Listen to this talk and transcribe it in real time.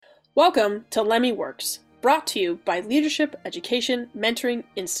Welcome to Lemmy Works, brought to you by Leadership Education Mentoring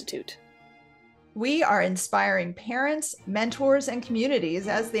Institute. We are inspiring parents, mentors, and communities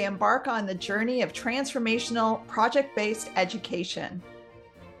as they embark on the journey of transformational project-based education.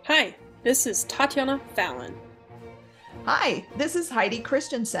 Hi, this is Tatiana Fallon. Hi, this is Heidi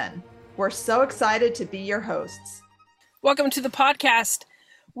Christensen. We're so excited to be your hosts. Welcome to the podcast.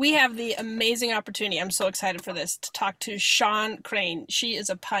 We have the amazing opportunity, I'm so excited for this, to talk to Shawn Crane. She is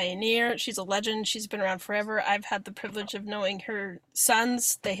a pioneer. She's a legend. She's been around forever. I've had the privilege of knowing her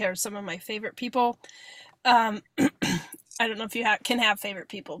sons. They are some of my favorite people. I don't know if you can have favorite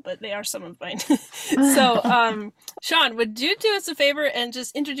people, but they are some of mine. So, Shawn, would you do us a favor and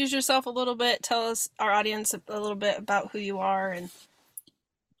just introduce yourself a little bit? Tell us, our audience, a little bit about who you are.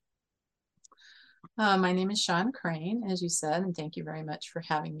 My name is Shawn Crane, as you said, and thank you very much for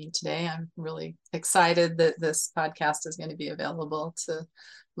having me today. I'm really excited that this podcast is going to be available to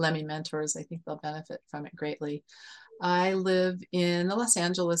Lemmy mentors. I think they'll benefit from it greatly. I live in the Los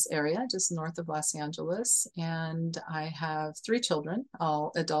Angeles area, just north of Los Angeles, and I have 3 children,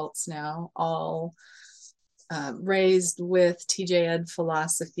 all adults now, all raised with TJ Ed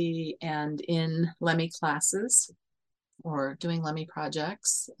philosophy and in Lemmy classes or doing Lemmy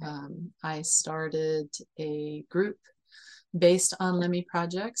projects. I started a group based on Lemmy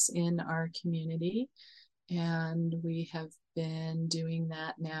projects in our community, and we have been doing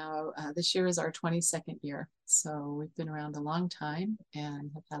that now. This year is our 22nd year, so we've been around a long time and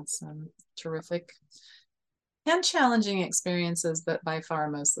have had some terrific and challenging experiences, but by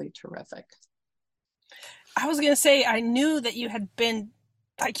far mostly terrific. I was going to say, I knew that you had been,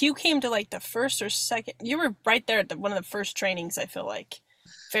 like, you came to like the first or second, you were right there at one of the first trainings, I feel like,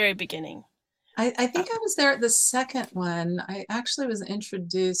 very beginning. I think I was there at the second one. I actually was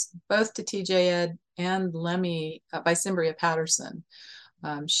introduced both to TJ Ed and Lemmy by Cimbria Patterson.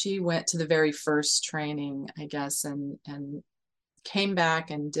 She went to the very first training, I guess, and came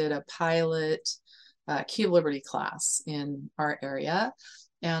back and did a pilot Key of Liberty class in our area.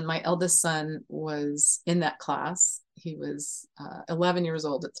 And my eldest son was in that class. He was 11 years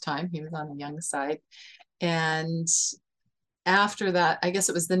old at the time. He was on the young side. And after that, I guess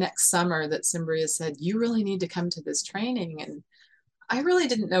it was the next summer that Cimbria said, you really need to come to this training. And I really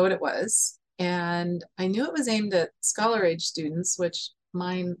didn't know what it was. And I knew it was aimed at scholar age students, which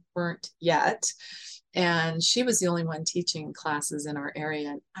mine weren't yet. And she was the only one teaching classes in our area.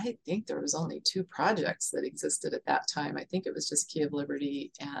 And I think there was only 2 projects that existed at that time. I think it was just Key of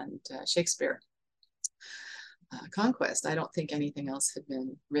Liberty and Shakespeare Conquest. I don't think anything else had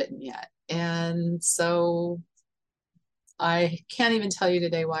been written yet. And so I can't even tell you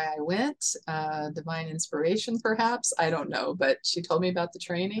today why I went. Divine inspiration, perhaps. I don't know. But she told me about the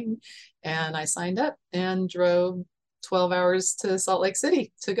training and I signed up and drove 12 hours to Salt Lake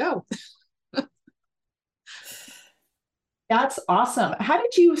City to go. That's awesome. How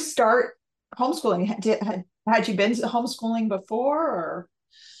did you start homeschooling? Had you been homeschooling before, or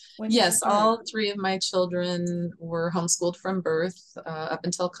Yes, all 3 of my children were homeschooled from birth up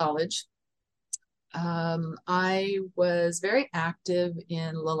until college. I was very active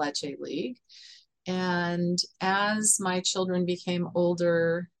in La Leche League, and as my children became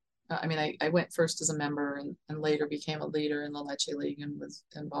older, I went first as a member and later became a leader in La Leche League and was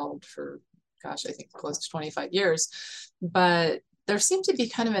involved for, gosh, I think close to 25 years. But there seemed to be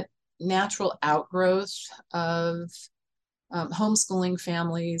kind of a natural outgrowth of homeschooling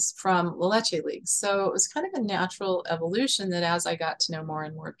families from La Leche League. So it was kind of a natural evolution that as I got to know more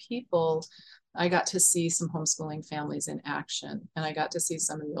and more people, I got to see some homeschooling families in action, and I got to see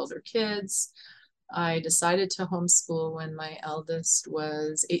some of the older kids. I decided to homeschool when my eldest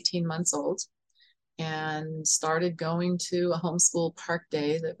was 18 months old and started going to a homeschool park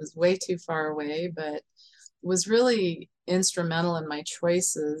day that was way too far away, but was really instrumental in my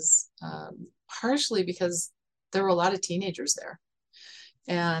choices, partially because there were a lot of teenagers there.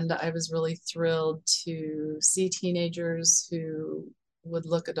 And I was really thrilled to see teenagers who would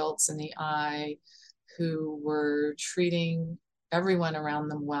look adults in the eye, who were treating everyone around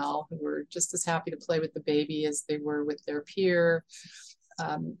them well, who were just as happy to play with the baby as they were with their peer.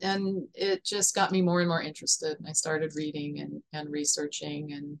 And it just got me more and more interested. I started reading and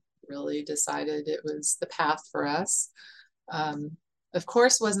researching and really decided it was the path for us. Of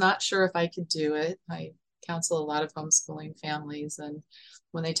course, was not sure if I could do it. I counsel a lot of homeschooling families, and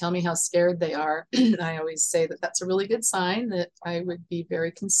when they tell me how scared they are, I always say that that's a really good sign that I would be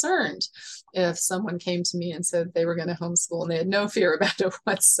very concerned if someone came to me and said they were going to homeschool and they had no fear about it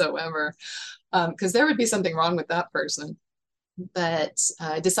whatsoever, because there would be something wrong with that person. But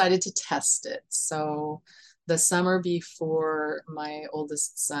I decided to test it. So the summer before my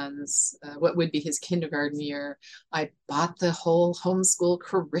oldest son's, what would be his kindergarten year, I bought the whole homeschool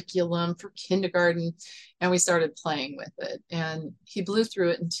curriculum for kindergarten, and we started playing with it. And he blew through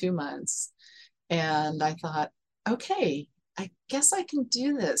it in 2 months. And I thought, okay, I guess I can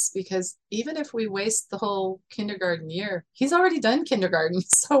do this, because even if we waste the whole kindergarten year, he's already done kindergarten,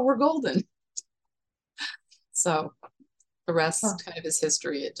 so we're golden. So the rest kind of is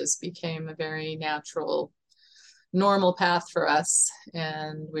history. It just became a very natural, normal path for us.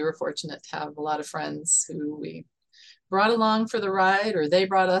 And we were fortunate to have a lot of friends who we brought along for the ride, or they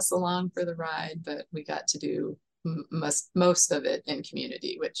brought us along for the ride, but we got to do most of it in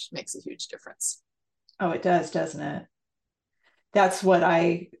community, which makes a huge difference. Oh, it does, doesn't it? That's what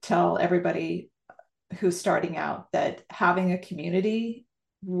I tell everybody who's starting out, that having a community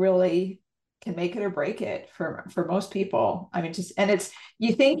really can make it or break it for most people. I mean, just, and it's,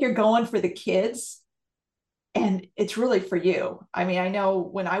 you think you're going for the kids, and it's really for you. I mean, I know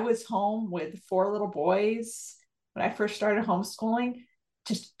when I was home with 4 little boys, when I first started homeschooling,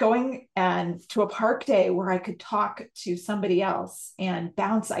 just going and to a park day where I could talk to somebody else and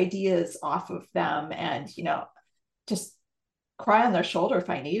bounce ideas off of them, and, just cry on their shoulder if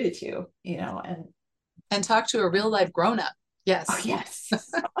I needed to, and talk to a real life grown up. Yes. Oh, yes.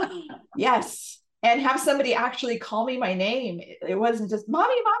 Yes. And have somebody actually call me my name. It wasn't just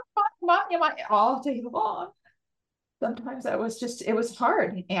mommy, mommy, mommy, all day long. Sometimes it was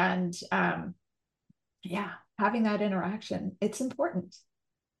hard. And yeah, having that interaction, it's important.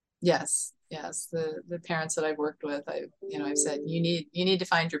 Yes. Yes. The parents that I've worked with, I've said, you need to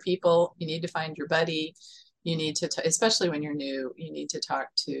find your people, you need to find your buddy. You need to, especially when you're new, you need to talk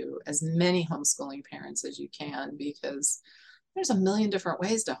to as many homeschooling parents as you can, because there's a million different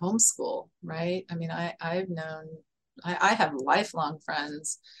ways to homeschool, right? I mean, I have lifelong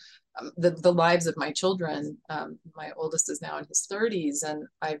friends, the lives of my children. My oldest is now in his 30s, and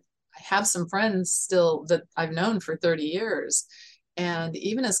I have some friends still that I've known for 30 years. And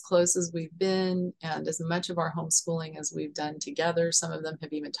even as close as we've been, and as much of our homeschooling as we've done together, some of them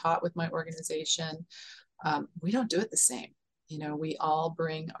have even taught with my organization. We don't do it the same. We all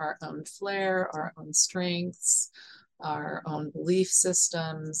bring our own flair, our own strengths, our own belief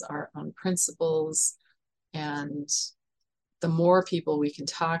systems, our own principles. And the more people we can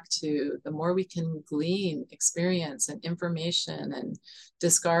talk to, the more we can glean experience and information, and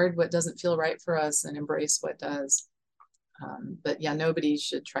discard what doesn't feel right for us and embrace what does. But yeah, nobody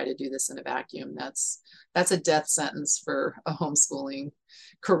should try to do this in a vacuum. That's a death sentence for a homeschooling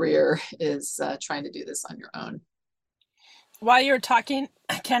career, is trying to do this on your own. While you were talking,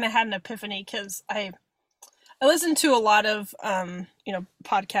 I kind of had an epiphany, because I listen to a lot of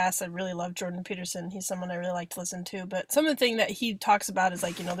podcasts. I really love Jordan Peterson. He's someone I really like to listen to. But some of the thing that he talks about is,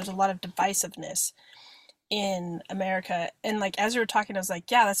 like, there's a lot of divisiveness in America. And, like, as you were talking, I was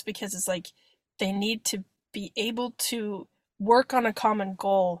like, yeah, that's because it's like they need to be able to work on a common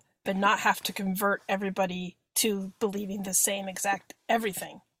goal, but not have to convert everybody to believing the same exact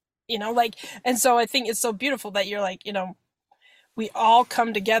everything, and so I think it's so beautiful that you're like, we all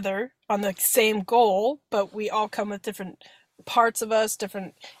come together on the same goal, but we all come with different parts of us,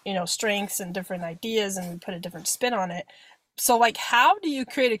 different, strengths and different ideas, and we put a different spin on it. So, like, how do you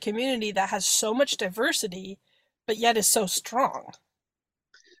create a community that has so much diversity, but yet is so strong?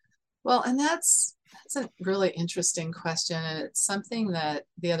 Well, and that's a really interesting question. And it's something that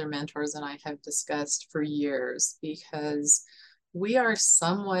the other mentors and I have discussed for years, because we are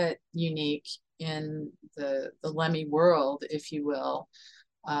somewhat unique in the Lemmy world, if you will.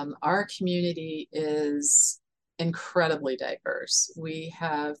 Our community is incredibly diverse. We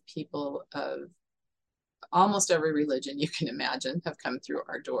have people of almost every religion you can imagine have come through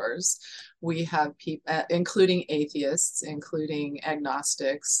our doors. We have people, including atheists, including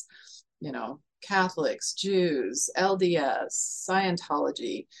agnostics, Catholics, Jews, LDS,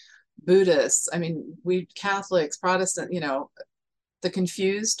 Scientology, Buddhists. I mean, we Catholics, Protestant, the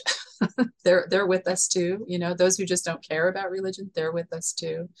confused, they're with us too. Those who just don't care about religion, they're with us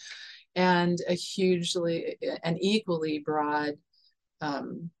too. And a hugely and equally broad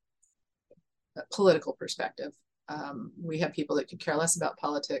political perspective. We have people that could care less about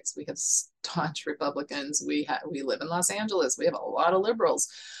politics. We have staunch Republicans. We live in Los Angeles. We have a lot of liberals.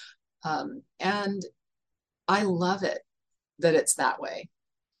 And I love it that it's that way,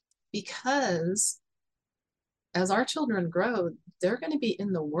 because as our children grow, they're going to be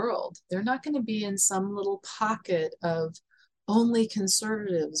in the world. They're not going to be in some little pocket of only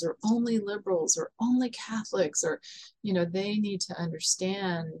conservatives or only liberals or only Catholics, or, they need to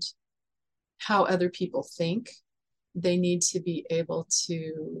understand how other people think. They need to be able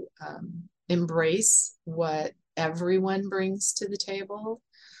to embrace what everyone brings to the table,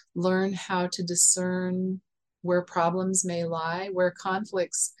 learn how to discern where problems may lie, where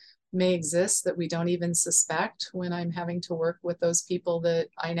conflicts may exist that we don't even suspect when I'm having to work with those people that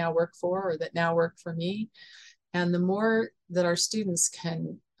I now work for or that now work for me. And the more that our students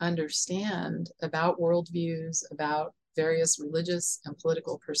can understand about worldviews, about various religious and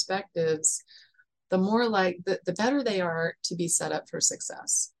political perspectives, the more the better they are to be set up for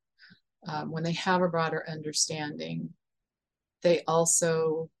success. When they have a broader understanding, they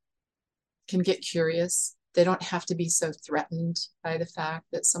also can get curious. They don't have to be so threatened by the fact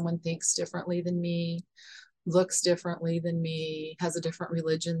that someone thinks differently than me, looks differently than me, has a different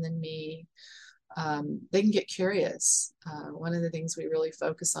religion than me. They can get curious. One of the things we really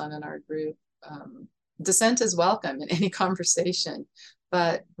focus on in our group, dissent is welcome in any conversation,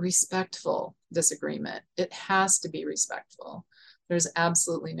 but respectful disagreement. It has to be respectful. There's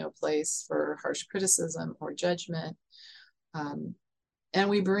absolutely no place for harsh criticism or judgment. And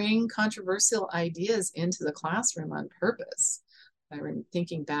we bring controversial ideas into the classroom on purpose. I remember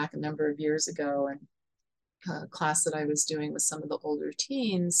thinking back a number of years ago in a class that I was doing with some of the older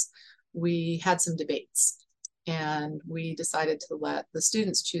teens, we had some debates and we decided to let the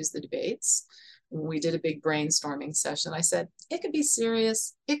students choose the debates. We did a big brainstorming session. I said, it could be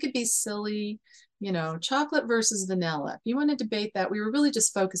serious, it could be silly, you know, chocolate versus vanilla. If you want to debate that, we were really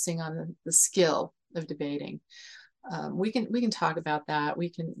just focusing on the skill of debating. We can talk about that. We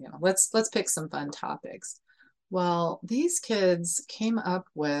can, you know, let's pick some fun topics. Well, these kids came up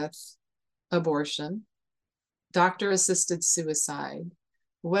with abortion, doctor-assisted suicide,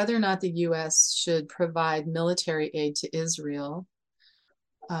 whether or not the U.S. should provide military aid to Israel.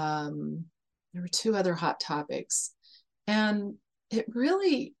 There were two other hot topics. And it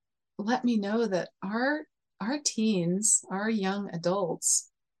really let me know that our teens, our young adults,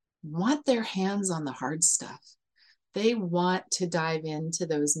 want their hands on the hard stuff. They want to dive into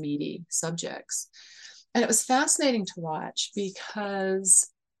those meaty subjects. And it was fascinating to watch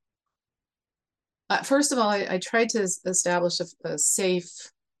because, first of all, I tried to establish a safe,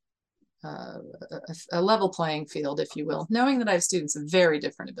 a level playing field, if you will, knowing that I have students of very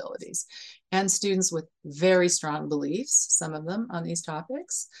different abilities and students with very strong beliefs, some of them on these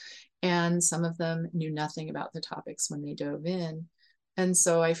topics, and some of them knew nothing about the topics when they dove in. And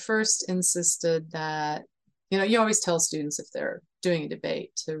so I first insisted that, you know, you always tell students if they're doing a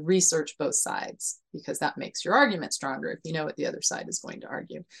debate to research both sides, because that makes your argument stronger if you know what the other side is going to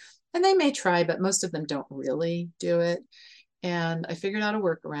argue. And they may try, but most of them don't really do it. And I figured out a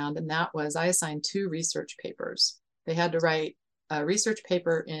workaround, and that was I assigned 2 research papers. They had to write a research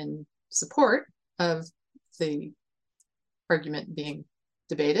paper in support of the argument being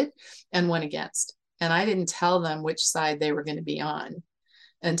debated and one against. And I didn't tell them which side they were going to be on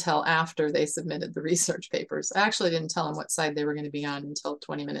until after they submitted the research papers. I actually didn't tell them what side they were going to be on until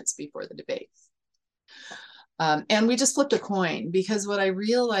 20 minutes before the debate. And we just flipped a coin, because what I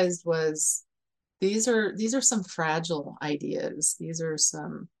realized was these are some fragile ideas. These are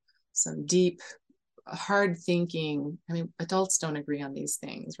some deep, hard thinking. I mean, adults don't agree on these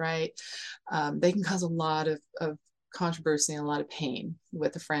things, right? They can cause a lot of controversy and a lot of pain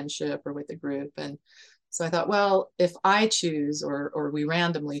with a friendship or with a group. And so I thought, well, if I choose or we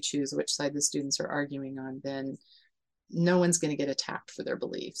randomly choose which side the students are arguing on, then no one's going to get attacked for their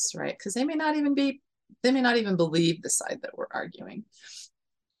beliefs, right? Because they may not even believe the side that we're arguing.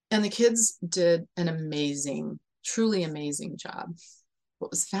 And the kids did an amazing, truly amazing job.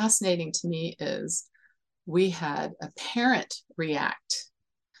 What was fascinating to me is we had a parent react.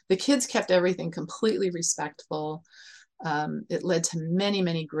 The kids kept everything completely respectful. It led to many,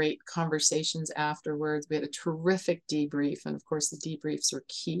 many great conversations afterwards. We had a terrific debrief. And of course, the debriefs are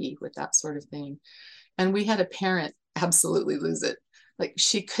key with that sort of thing. And we had a parent absolutely lose it. Like,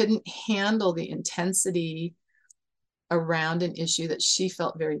 she couldn't handle the intensity around an issue that she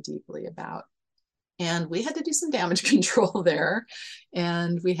felt very deeply about. And we had to do some damage control there.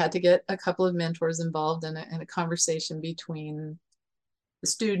 And we had to get a couple of mentors involved in a conversation between the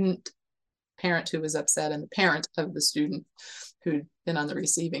student, parent who was upset, and the parent of the student who'd been on the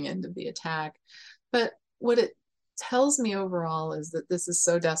receiving end of the attack. But what it tells me overall is that this is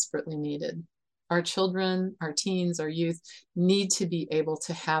so desperately needed. Our children, our teens, our youth need to be able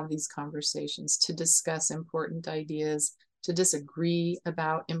to have these conversations, to discuss important ideas, to disagree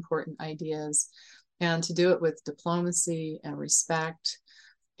about important ideas, and to do it with diplomacy and respect,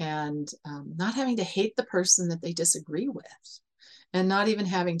 and not having to hate the person that they disagree with, and not even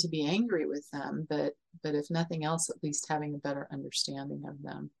having to be angry with them, but if nothing else, at least having a better understanding of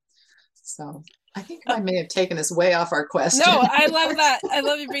them. So I think I may have taken us way off our question. No, I love that. I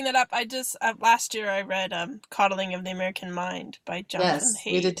love you bring that up. I just last year I read Coddling of the American Mind by Jonathan Yes,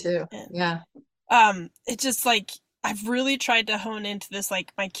 we did Haidt. too. And Yeah. it's just like I've really tried to hone into this,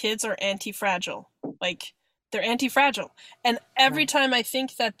 like my kids are anti-fragile. Like they're anti-fragile. And every Right. time I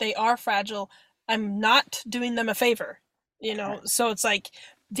think that they are fragile, I'm not doing them a favor. So it's like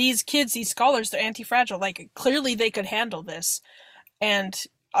these kids, these scholars, they're anti-fragile. Like clearly they could handle this. And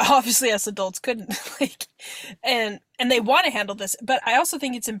obviously us adults couldn't. Like and they want to handle this. But I also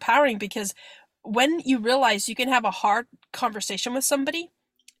think it's empowering because when you realize you can have a hard conversation with somebody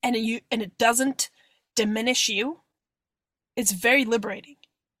and it doesn't diminish you, it's very liberating.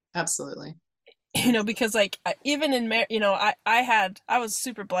 Absolutely. Because like even in I was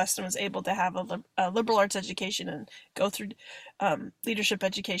super blessed and was able to have a liberal arts education and go through leadership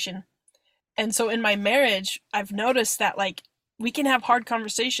education. And so in my marriage, I've noticed that like we can have hard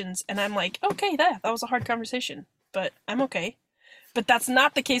conversations and I'm like, okay, that was a hard conversation, but I'm okay. But that's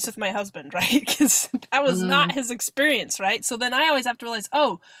not the case with my husband, right? Because that was not his experience, right? So then I always have to realize,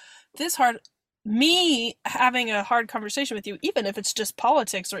 oh, me having a hard conversation with you, even if it's just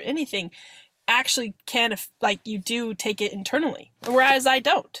politics or anything, actually can, like, you do take it internally, whereas I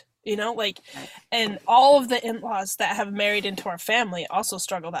don't. And all of the in-laws that have married into our family also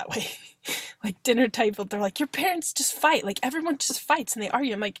struggle that way. Like dinner table, they're like, your parents just fight. Like everyone just fights and they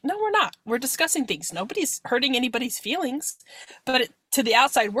argue. I'm like, no, we're not. We're discussing things. Nobody's hurting anybody's feelings. But to the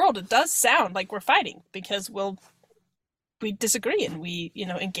outside world, it does sound like we're fighting because we disagree and we,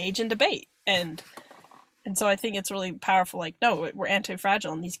 engage in debate. And so I think it's really powerful. Like, no, we're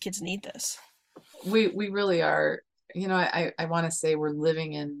anti-fragile and these kids need this. We really are. I want to say we're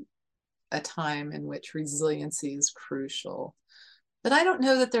living in a time in which resiliency is crucial. But I don't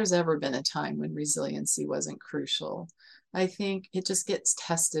know that there's ever been a time when resiliency wasn't crucial. I think it just gets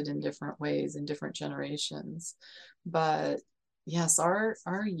tested in different ways in different generations. But yes, our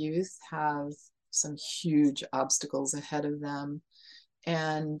youth have some huge obstacles ahead of them.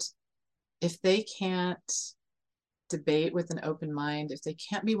 And if they can't debate with an open mind, if they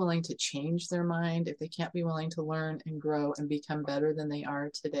can't be willing to change their mind, if they can't be willing to learn and grow and become better than they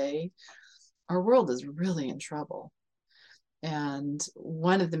are today, our world is really in trouble. And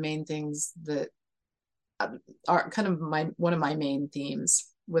one of the main things that are kind of one of my main themes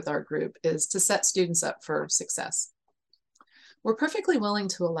with our group is to set students up for success. We're perfectly willing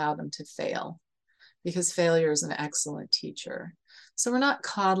to allow them to fail because failure is an excellent teacher. So we're not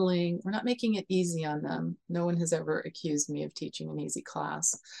coddling, we're not making it easy on them. No one has ever accused me of teaching an easy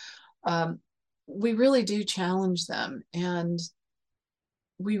class. We really do challenge them and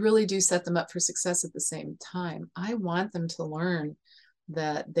we really do set them up for success at the same time. I want them to learn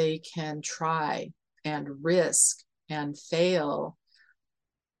that they can try and risk and fail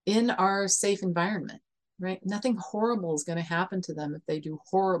in our safe environment, right? Nothing horrible is going to happen to them if they do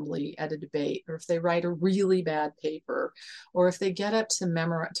horribly at a debate, or if they write a really bad paper, or if they get up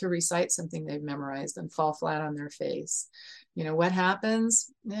to recite something they've memorized and fall flat on their face. What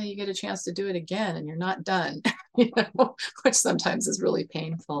happens? You get a chance to do it again and you're not done, which sometimes is really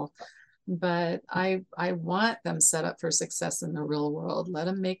painful. But I want them set up for success in the real world. Let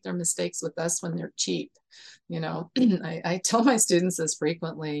them make their mistakes with us when they're cheap. I tell my students this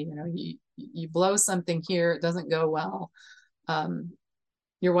frequently, you blow something here, it doesn't go well.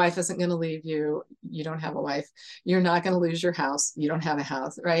 Your wife isn't going to leave you. You don't have a wife. You're not going to lose your house. You don't have a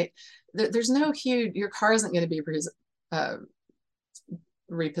house, right? There's no huge, your car isn't going to be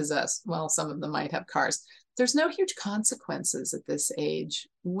repossessed. Well, some of them might have cars. There's no huge consequences at this age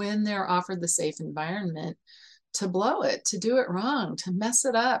when they're offered the safe environment to blow it, to do it wrong, to mess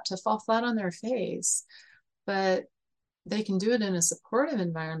it up, to fall flat on their face. But they can do it in a supportive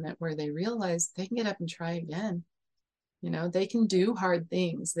environment where they realize they can get up and try again. They can do hard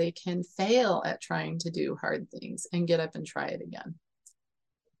things. They can fail at trying to do hard things and get up and try it again.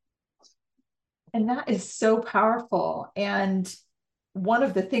 And that is so powerful. And one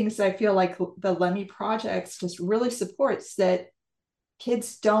of the things I feel like the Lemmy projects just really supports, that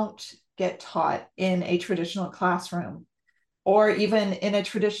kids don't get taught in a traditional classroom or even in a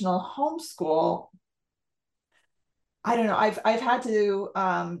traditional homeschool. I don't know. I've had to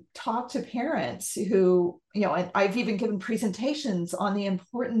talk to parents who, and I've even given presentations on the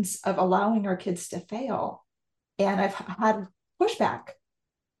importance of allowing our kids to fail. And I've had pushback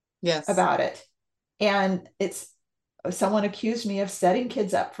about it. And someone accused me of setting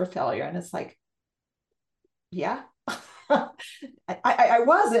kids up for failure. And it's like, yeah, I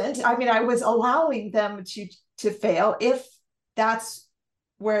wasn't. I mean, I was allowing them to fail if that's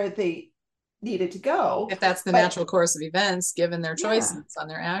where the needed to go. If that's the But natural course of events, given their yeah, choices on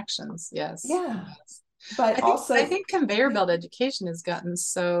their actions. Yes. yeah. Yes. But I also, think conveyor belt education has gotten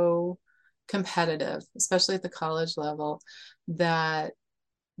so competitive, especially at the college level, that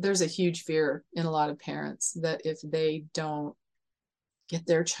there's a huge fear in a lot of parents that if they don't get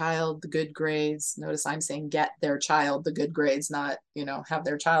their child the good grades, notice I'm saying get their child the good grades, not, have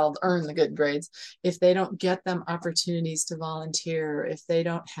their child earn the good grades. If they don't get them opportunities to volunteer, if they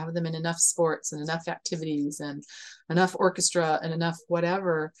don't have them in enough sports and enough activities and enough orchestra and enough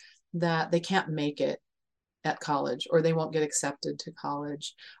whatever, that they can't make it at college, or they won't get accepted to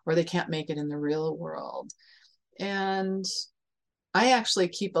college, or they can't make it in the real world. And I actually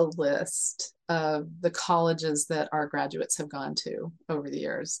keep a list of the colleges that our graduates have gone to over the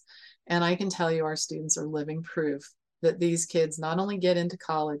years. And I can tell you our students are living proof that these kids not only get into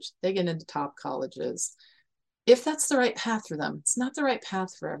college, they get into top colleges. If that's the right path for them, it's not the right path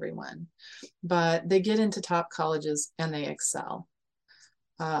for everyone, but they get into top colleges and they excel.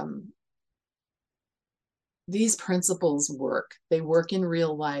 These principles work. They work in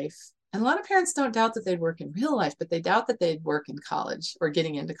real life. And a lot of parents don't doubt that they'd work in real life, but they doubt that they'd work in college or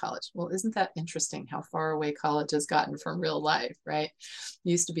getting into college. Well, isn't that interesting how far away college has gotten from real life, right? It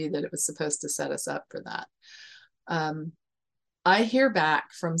used to be that it was supposed to set us up for that. I hear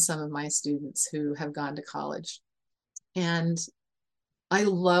back from some of my students who have gone to college, and I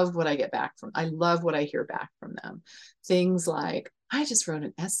love what I get back from. I love what I hear back from them. Things like, I just wrote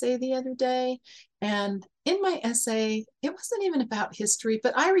an essay the other day, and in my essay, it wasn't even about history,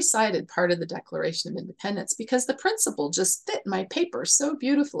 but I recited part of the Declaration of Independence because the principle just fit my paper so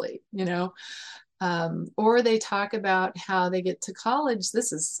beautifully, or they talk about how they get to college.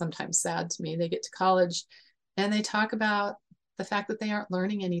 This is sometimes sad to me. They get to college and they talk about the fact that they aren't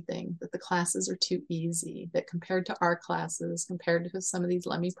learning anything, that the classes are too easy, that compared to our classes, compared to some of these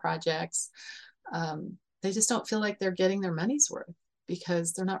Lemmy projects, they just don't feel like they're getting their money's worth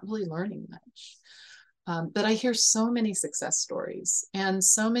because they're not really learning much. But I hear so many success stories and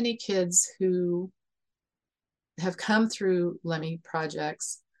so many kids who have come through Lemmy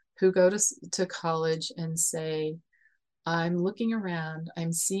projects who go to college and say, I'm looking around,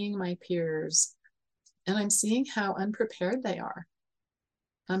 I'm seeing my peers, and I'm seeing how unprepared they are.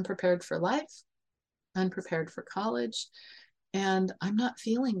 Unprepared for life, unprepared for college, and I'm not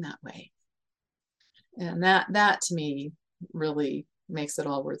feeling that way. And that to me really makes it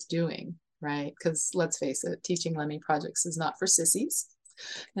all worth doing, right? Because let's face it, teaching Lemmy projects is not for sissies.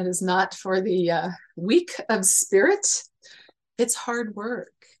 It is not for the weak of spirit. It's hard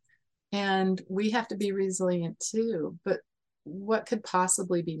work. And we have to be resilient too. But what could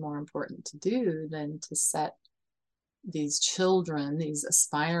possibly be more important to do than to set these children, these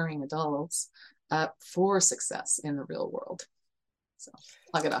aspiring adults, up for success in the real world? So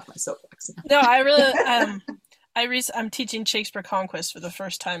I'll get off my soapbox now. No, I really, I'm teaching Shakespeare Conquest for the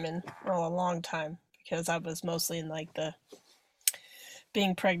first time in a long time, because I was mostly in like the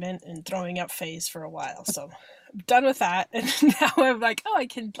being pregnant and throwing up phase for a while. So I'm done with that, and now I'm like, oh, I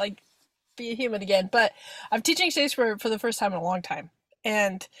can like be a human again. But I'm teaching Shakespeare for the first time in a long time,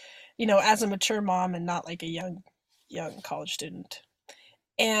 and as a mature mom and not like a young college student.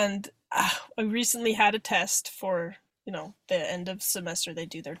 And I recently had a test for the end of semester. They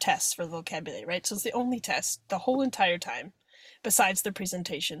do their tests for the vocabulary, right? So it's the only test the whole entire time besides the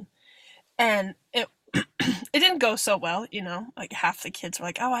presentation, and it it didn't go so well. Like half the kids were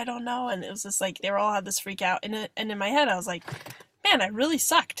like, oh, I don't know, and it was just like they were all had this freak out, and in my head I was like, man, I really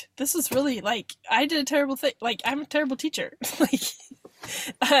sucked. This is really like I did a terrible thing. Like I'm a terrible teacher. Like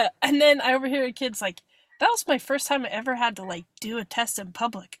and then I overhear kids like, that was my first time I ever had to like do a test in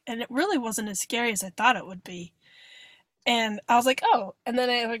public, and it really wasn't as scary as I thought it would be. And I was like, oh. And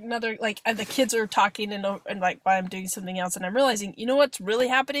then I have another like, and the kids are talking and like while I'm doing something else, and I'm realizing, what's really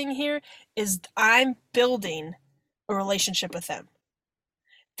happening here is I'm building a relationship with them.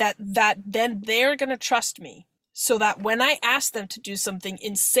 That then they're gonna trust me, so that when I ask them to do something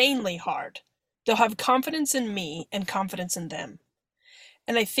insanely hard, they'll have confidence in me and confidence in them.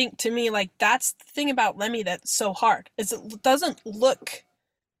 And I think to me, like, that's the thing about Lemmy that's so hard, is it doesn't look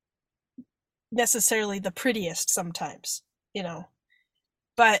necessarily the prettiest sometimes,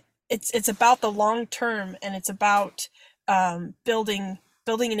 but it's about the long term, and it's about building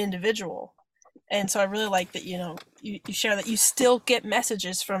an individual. And so I really like that, you share that you still get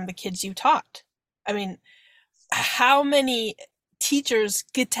messages from the kids you taught. I mean, how many teachers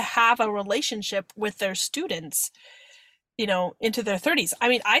get to have a relationship with their students into their 30s? I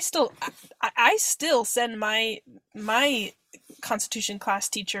mean, I still send my Constitution class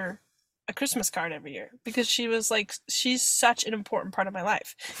teacher a Christmas card every year because she was like, she's such an important part of my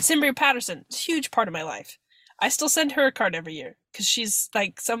life. Cimbria Patterson, huge part of my life. I still send her a card every year because she's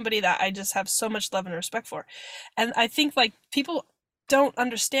like somebody that I just have so much love and respect for. And I think like people don't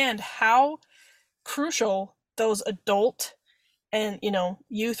understand how crucial those adult and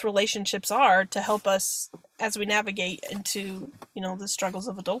youth relationships are to help us as we navigate into the struggles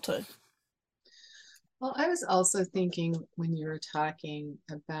of adulthood. Well, I was also thinking when you were talking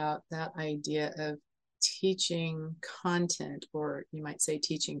about that idea of teaching content, or you might say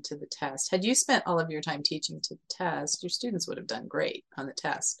teaching to the test. Had you spent all of your time teaching to the test, your students would have done great on the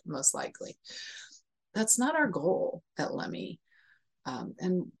test, most likely. That's not our goal at Lemmy.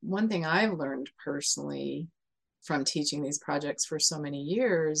 And one thing I've learned personally from teaching these projects for so many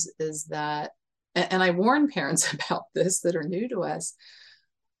years is that, and I warn parents about this that are new to us,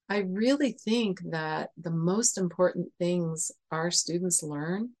 I really think that the most important things our students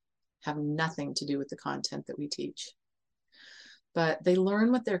learn have nothing to do with the content that we teach. But they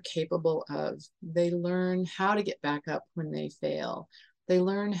learn what they're capable of. They learn how to get back up when they fail. They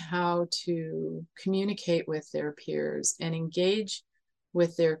learn how to communicate with their peers and engage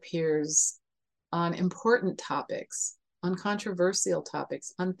with their peers on important topics, on controversial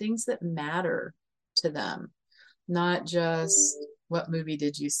topics, on things that matter to them, not just what movie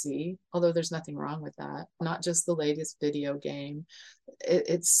did you see, although there's nothing wrong with that, not just the latest video game.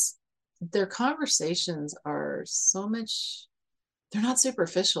 It's their conversations are so much, they're not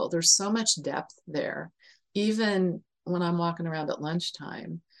superficial. There's so much depth there. Even when I'm walking around at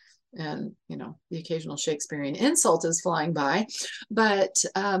lunchtime and, the occasional Shakespearean insult is flying by, but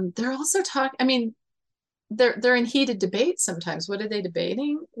they're also talking, I mean, they're in heated debate sometimes. What are they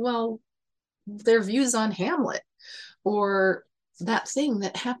debating? Well, their views on Hamlet or that thing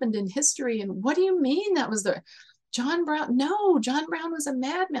that happened in history. And what do you mean that was the John Brown? No, John Brown was a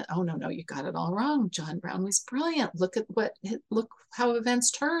madman. Oh, no, you got it all wrong. John Brown was brilliant. Look how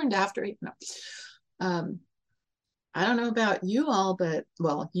events turned after, I don't know about you all, but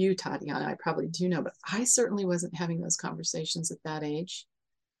well, you, Tatiana, I probably do know, but I certainly wasn't having those conversations at that age.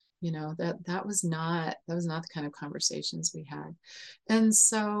 That was not the kind of conversations we had. And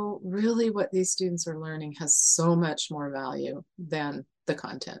so really what these students are learning has so much more value than the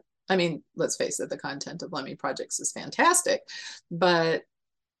content. I mean, let's face it, the content of Lemmy Projects is fantastic, but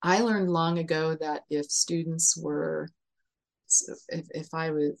I learned long ago that if students were, if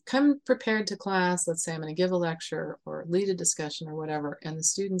I would come prepared to class, let's say I'm going to give a lecture or lead a discussion or whatever, and the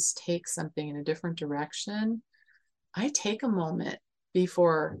students take something in a different direction, I take a moment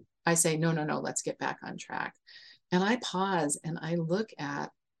before I say, no, let's get back on track. And I pause and I look at,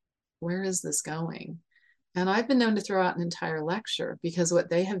 where is this going? And I've been known to throw out an entire lecture because what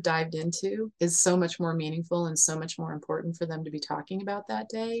they have dived into is so much more meaningful and so much more important for them to be talking about that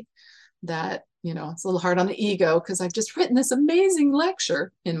day that, it's a little hard on the ego because I've just written this amazing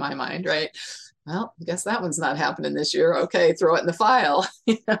lecture in my mind, right? Well, I guess that one's not happening this year. Okay, throw it in the file.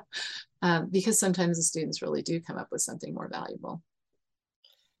 Because sometimes the students really do come up with something more valuable.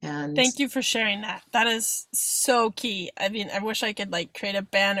 And thank you for sharing that. That is so key. I mean, I wish I could like create a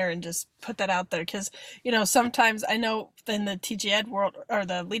banner and just put that out there because, sometimes I know in the TG Ed world or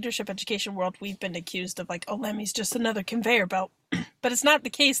the leadership education world, we've been accused of like, oh, Lemmy's just another conveyor belt. But it's not the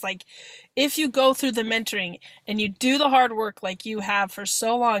case. Like, if you go through the mentoring and you do the hard work like you have for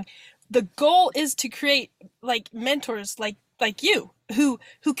so long, the goal is to create like mentors like you who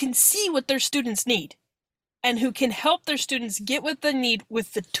can see what their students need and who can help their students get what they need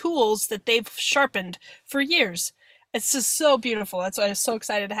with the tools that they've sharpened for years. It's just so beautiful. That's why I was so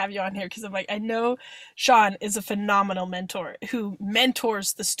excited to have you on here because I'm like, I know Shawn is a phenomenal mentor who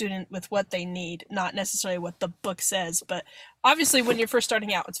mentors the student with what they need, not necessarily what the book says. But obviously, when you're first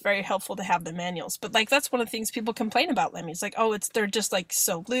starting out, it's very helpful to have the manuals. But like, that's one of the things people complain about Lemmy. It's like, oh, they're just like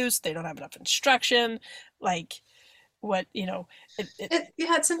so loose. They don't have enough instruction. Like, yeah,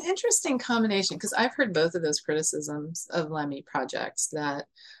 it's an interesting combination because I've heard both of those criticisms of Lemmy projects, that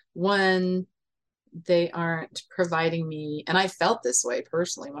one, they aren't providing me, and I felt this way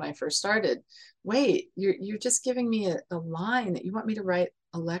personally when I first started. Wait, you're just giving me a line that you want me to write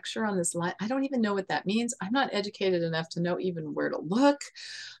a lecture on this line. I don't even know what that means. I'm not educated enough to know even where to look.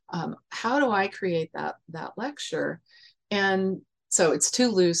 How do I create that lecture? And so it's too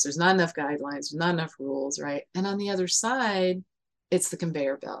loose. There's not enough guidelines, there's not enough rules, right? And on the other side, it's the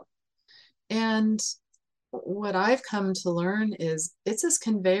conveyor belt. And what I've come to learn is it's as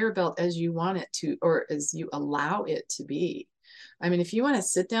conveyor belt as you want it to, or as you allow it to be. I mean, if you want to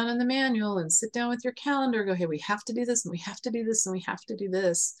sit down in the manual and sit down with your calendar, go, hey, we have to do this and we have to do this and we have to do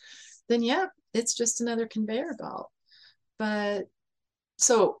this, then yeah, it's just another conveyor belt. But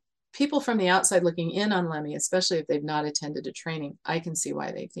so people from the outside looking in on Lemmy, especially if they've not attended a training, I can see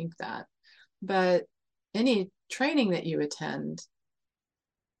why they think that. But any training that you attend,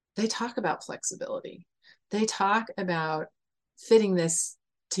 they talk about flexibility. They talk about fitting this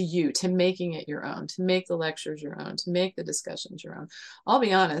to you, to making it your own, to make the lectures your own, to make the discussions your own. I'll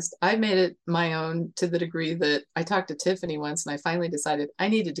be honest, I've made it my own to the degree that I talked to Tiffany once and I finally decided I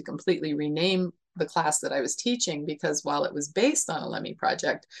needed to completely rename the class that I was teaching, because while it was based on a Lemmy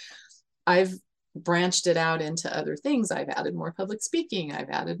project, I've branched it out into other things. I've added more public speaking, I've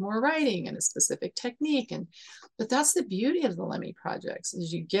added more writing and a specific technique. But that's the beauty of the Lemmy projects,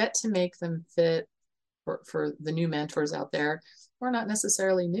 is you get to make them fit for the new mentors out there, or not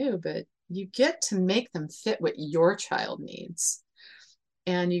necessarily new, but you get to make them fit what your child needs.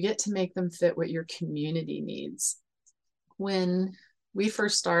 And you get to make them fit what your community needs. When we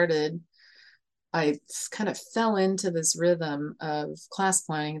first started, I kind of fell into this rhythm of class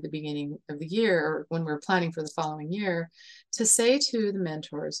planning at the beginning of the year, or when we're planning for the following year, to say to the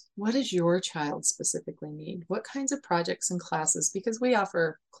mentors, what does your child specifically need? What kinds of projects and classes? Because we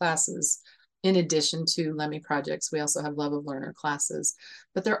offer classes in addition to Lemmy projects. We also have Love of Learner classes,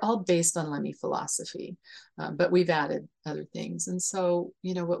 but they're all based on Lemmy philosophy. But we've added other things. And so,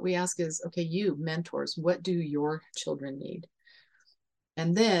 what we ask is, okay, you mentors, what do your children need?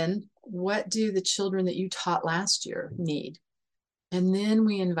 And then what do the children that you taught last year need? And then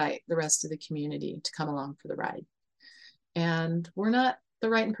we invite the rest of the community to come along for the ride. And we're not the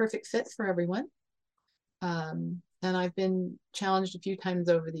right and perfect fit for everyone. And I've been challenged a few times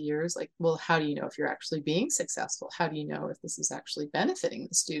over the years, like, well, how do you know if you're actually being successful? How do you know if this is actually benefiting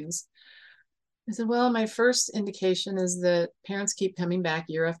the students? I said, well, my first indication is that parents keep coming back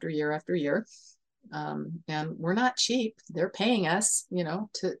year after year after year. And we're not cheap. They're paying us,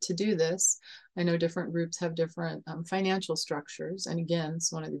 to do this. I know different groups have different financial structures. And again,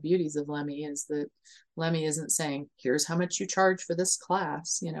 it's one of the beauties of Lemmy is that Lemmy isn't saying, here's how much you charge for this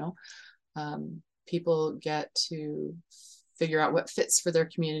class. People get to figure out what fits for their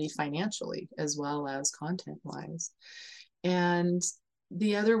community financially as well as content wise. And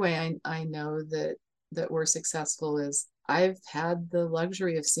the other way I know that we're successful is I've had the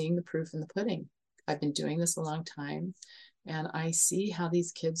luxury of seeing the proof in the pudding. I've been doing this a long time, and I see how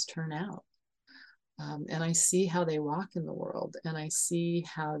these kids turn out. And I see how they walk in the world, and I see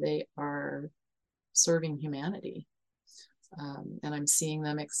how they are serving humanity. And I'm seeing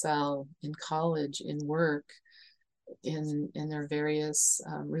them excel in college, in work, in their various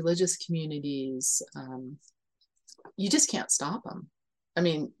religious communities. You just can't stop them. I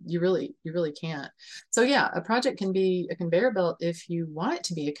mean, you really can't. So yeah, a project can be a conveyor belt if you want it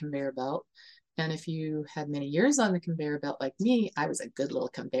to be a conveyor belt. And if you had many years on the conveyor belt like me, I was a good little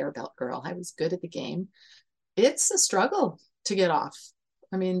conveyor belt girl. I was good at the game. It's a struggle to get off.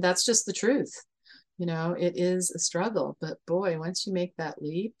 I mean, that's just the truth. It is a struggle, but boy, once you make that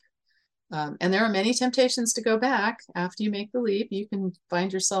leap, and there are many temptations to go back after you make the leap. You can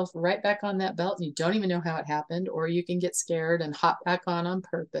find yourself right back on that belt and you don't even know how it happened, or you can get scared and hop back on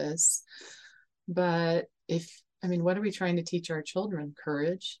purpose. But what are we trying to teach our children?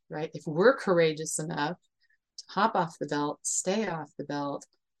 Courage, right? If we're courageous enough to hop off the belt, stay off the belt,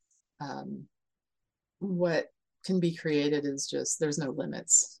 what can be created is just, there's no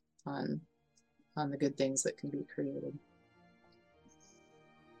limits on the good things that can be created.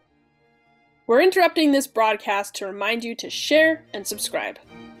 We're interrupting this broadcast to remind you to share and subscribe.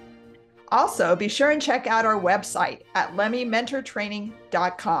 Also, be sure and check out our website at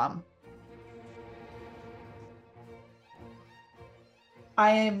lemmymentortraining.com.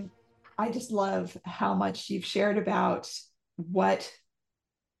 I just love how much you've shared about what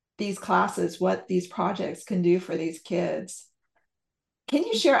these classes, what these projects can do for these kids. Can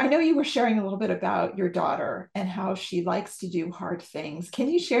you share? I know you were sharing a little bit about your daughter and how she likes to do hard things. Can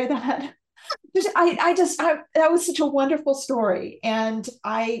you share that? That was such a wonderful story, and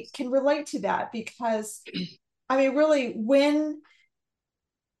I can relate to that because, really, when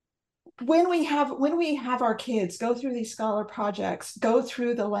we have our kids go through these scholar projects, go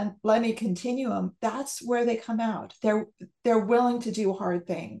through the Lemmy continuum, that's where they come out. They're willing to do hard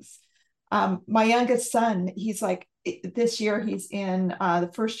things. My youngest son, he's like, this year he's in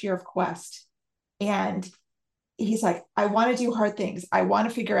the first year of Quest, and he's like, I want to do hard things. I want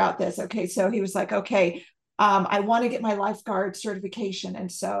to figure out this. Okay. So he was like, okay, I want to get my lifeguard certification.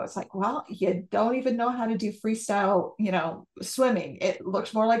 And so it's like, well, you don't even know how to do freestyle, swimming. It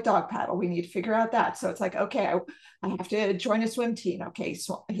looks more like dog paddle. We need to figure out that. So it's like, okay, I have to join a swim team. Okay.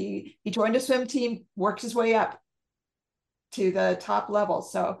 So he joined a swim team, worked his way up to the top level.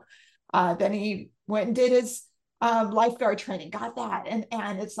 So then he went and did his lifeguard training, got that.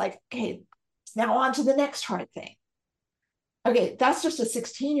 And it's like, okay, now on to the next hard thing. Okay, that's just a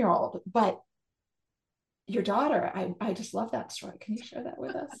 16-year-old, but your daughter, I just love that story. Can you share that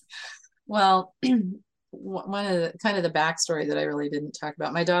with us? Well, one of the kind of the backstory that I really didn't talk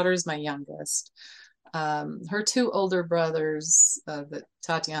about. My daughter is my youngest. Her two older brothers that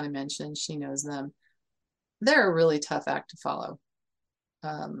Tatiana mentioned, she knows them. They're a really tough act to follow.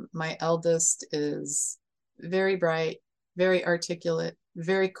 My eldest is very bright, very articulate,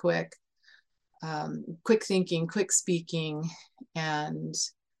 very quick, quick thinking, quick speaking, and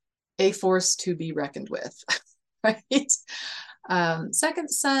a force to be reckoned with, right? Second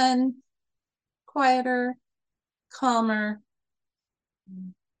son, quieter, calmer,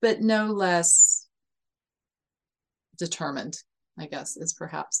 but no less determined, I guess is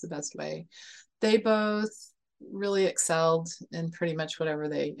perhaps the best way. They both really excelled in pretty much whatever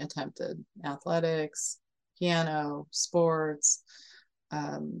they attempted: athletics, piano, sports.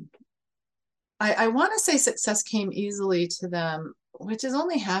 I want to say success came easily to them, which is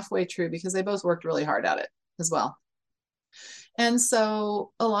only halfway true because they both worked really hard at it as well. And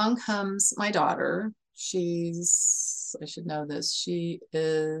so along comes my daughter. I should know this, she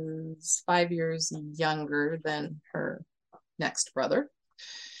is 5 years younger than her next brother.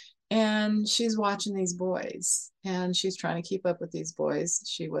 And she's watching these boys and she's trying to keep up with these boys.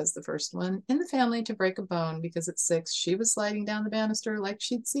 She was the first one in the family to break a bone because at 6, she was sliding down the banister like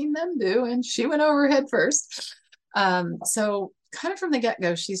she'd seen them do, and she went over head first. So kind of from the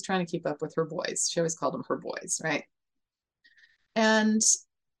get-go, she's trying to keep up with her boys. She always called them her boys, right? And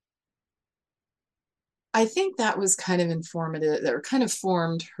I think that was kind of informative, or kind of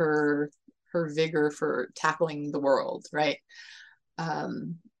formed her vigor for tackling the world, right?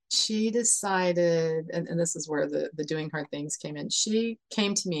 She decided, and this is where the doing hard things came in. She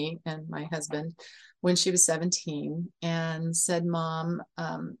came to me and my husband when she was 17 and said, Mom,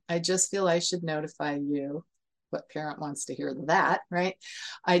 I just feel I should notify you. What parent wants to hear that, right?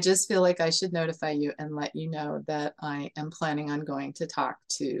 I just feel like I should notify you and let you know that I am planning on going to talk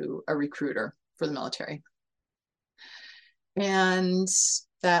to a recruiter for the military. And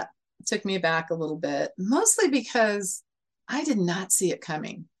that took me back a little bit, mostly because I did not see it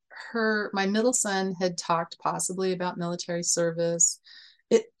coming. My middle son had talked possibly about military service.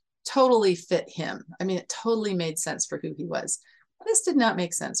 It totally fit him. I mean, it totally made sense for who he was. This did not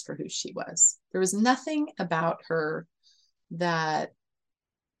make sense for who she was. There was nothing about her that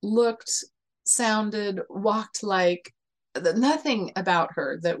looked, sounded, walked like, nothing about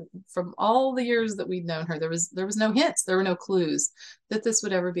her that from all the years that we'd known her, there was no hints, there were no clues that this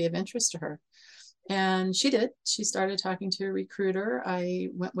would ever be of interest to her. And she did. She started talking to a recruiter. I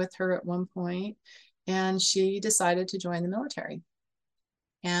went with her at one point and she decided to join the military.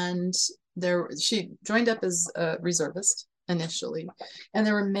 And she joined up as a reservist initially. And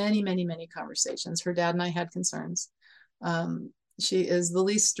there were many, many, many conversations. Her dad and I had concerns. She is the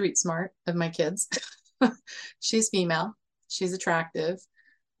least street smart of my kids. She's female. She's attractive.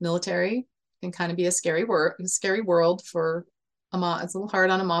 Military can kind of be a scary world for a mom. It's a little hard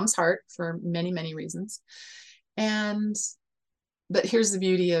on a mom's heart for many, many reasons. But here's the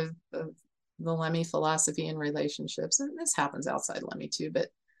beauty of the Lemmy philosophy in relationships. And this happens outside Lemmy too, but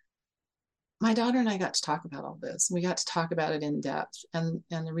my daughter and I got to talk about all this. We got to talk about it in depth, and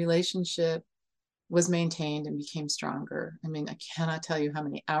the relationship was maintained and became stronger. I mean, I cannot tell you how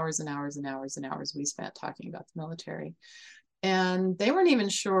many hours and hours and hours and hours we spent talking about the military. And they weren't even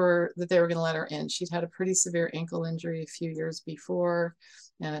sure that they were going to let her in. She'd had a pretty severe ankle injury a few years before,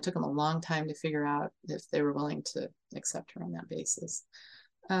 and it took them a long time to figure out if they were willing to accept her on that basis.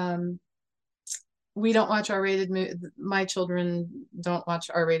 We don't watch R-rated movies. My children don't watch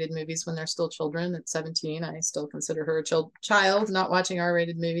R-rated movies when they're still children. At 17, I still consider her a child, not watching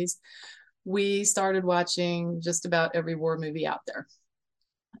R-rated movies. We started watching just about every war movie out there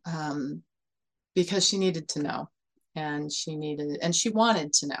because she needed to know, and she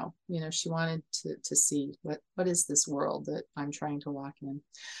wanted to know. You know, she wanted to see what is this world that I'm trying to walk in.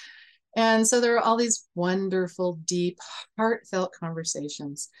 And so there are all these wonderful, deep, heartfelt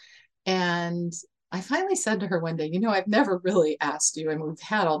conversations. And I finally said to her one day, you know, I've never really asked you, and we've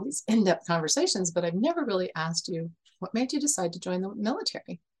had all these in-depth conversations, but I've never really asked you, what made you decide to join the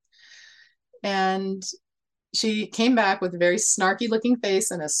military? And she came back with a very snarky looking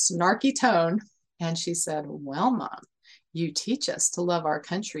face and a snarky tone. And she said, well, Mom, you teach us to love our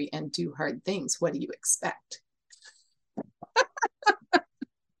country and do hard things. What do you expect?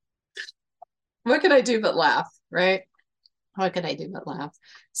 What could I do but laugh, right? What could I do but laugh?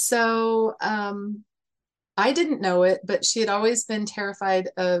 So I didn't know it, but she had always been terrified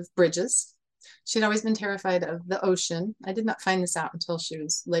of bridges. She'd always been terrified of the ocean. I did not find this out until she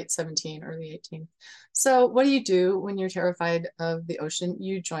was late 17, early 18. So what do when you're terrified of the ocean?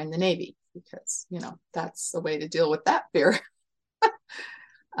 You join the Navy because, you know, that's a way to deal with that fear.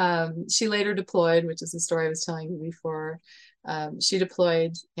 She later deployed, which is the story I was telling you before. She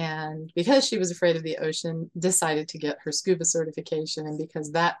deployed, and because she was afraid of the ocean, decided to get her scuba certification. And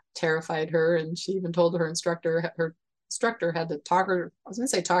because that terrified her, and she even told her instructor had to talk her, I was going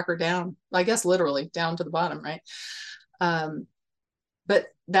to say talk her down, I guess literally down to the bottom, right? But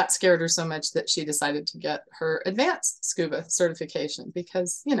that scared her so much that she decided to get her advanced scuba certification,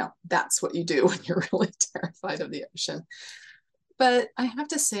 because, you know, that's what you do when you're really terrified of the ocean. But I have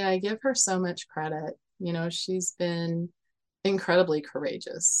to say, I give her so much credit. You know, she's been incredibly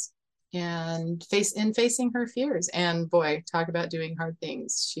courageous and facing her fears. And boy, talk about doing hard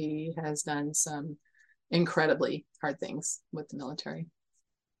things. She has done some incredibly hard things with the military.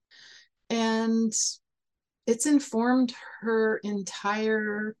 And it's informed her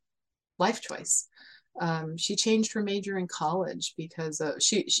entire life choice. She changed her major in college because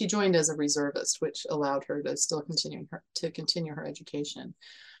she joined as a reservist, which allowed her to still continue her education.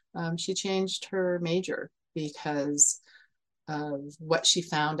 She changed her major because of what she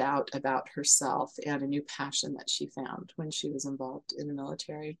found out about herself and a new passion that she found when she was involved in the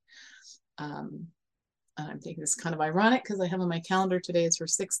military. I'm thinking it's kind of ironic because I have on my calendar today is her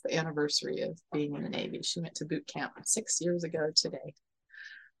 6th anniversary of being in the Navy. She went to boot camp 6 years ago today.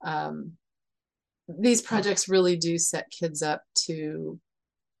 These projects really do set kids up to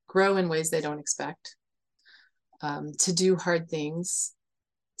grow in ways they don't expect, to do hard things,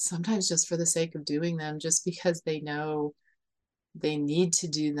 sometimes just for the sake of doing them, just because they know they need to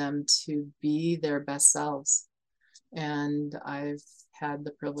do them to be their best selves. And I've had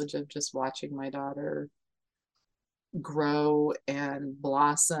the privilege of just watching my daughter grow and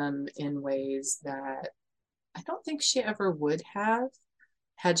blossom in ways that I don't think she ever would have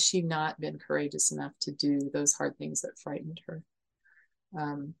had she not been courageous enough to do those hard things that frightened her.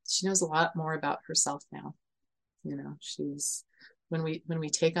 She knows a lot more about herself now. You know, when we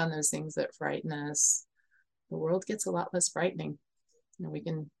take on those things that frighten us, the world gets a lot less frightening. You know, we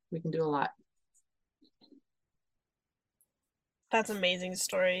can do a lot. That's an amazing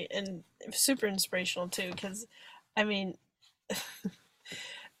story and super inspirational too, because I mean,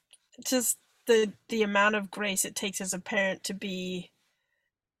 just the amount of grace it takes as a parent to be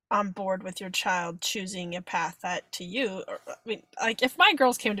on board with your child choosing a path that to you, or, I mean, like if my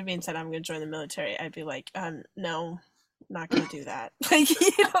girls came to me and said I'm going to join the military, I'd be like, no, not going to do that. Like,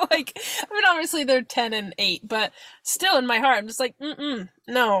 you know, like, I mean, obviously they're 10 and 8, but still in my heart, I'm just like,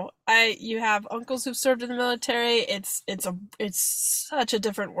 no, you have uncles who've served in the military. It's such a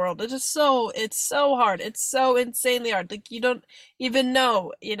different world. It's so hard. It's so insanely hard. Like, you don't even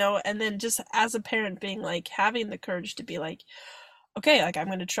know, you know, and then just as a parent being like, having the courage to be like, okay, like I'm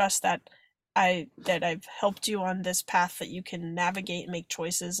going to trust that I've helped you on this path that you can navigate and make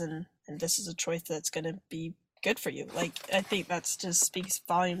choices, and this is a choice that's going to be good for you. Like, I think that's just speaks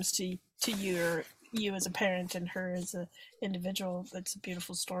volumes to you as a parent and her as an individual. That's a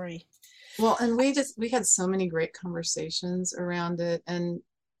beautiful story. Well, and we had so many great conversations around it, and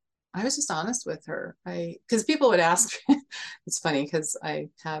I was just honest with her. Because people would ask, it's funny because I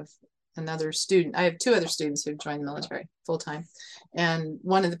have another student. I have 2 other students who've joined the military full time. And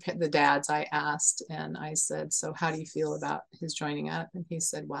one of the dads I asked, and I said, so how do you feel about his joining up? And he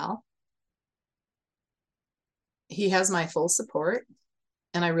said, well, he has my full support,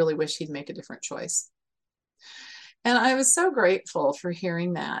 and I really wish he'd make a different choice. And I was so grateful for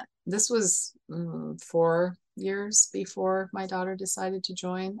hearing that. This was 4 years before my daughter decided to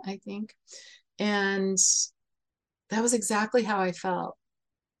join, I think. And that was exactly how I felt.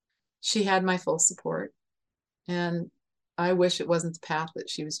 She had my full support. And I wish it wasn't the path that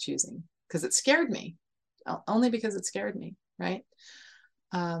she was choosing, because it scared me, only because it scared me, right?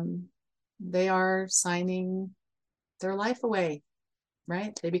 They are signing their life away,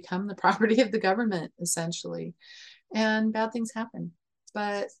 right? They become the property of the government, essentially. And bad things happen.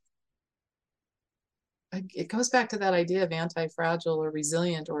 But it goes back to that idea of anti-fragile or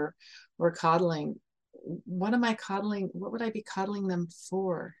resilient or coddling. What am I coddling? What would I be coddling them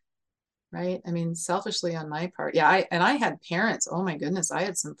for? Right? I mean, selfishly on my part. Yeah, I had parents. Oh my goodness, I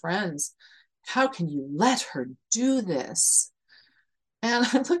had some friends. How can you let her do this? And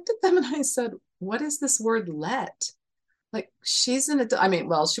I looked at them and I said, what is this word let? Like, she's an adult. I mean,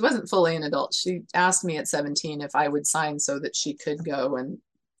 well, she wasn't fully an adult. She asked me at 17 if I would sign so that she could go. And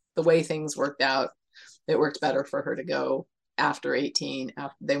the way things worked out, it worked better for her to go after 18.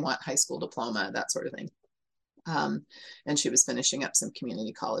 After they want high school diploma, that sort of thing. And she was finishing up some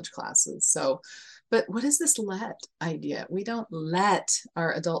community college classes. So, but what is this let idea? We don't let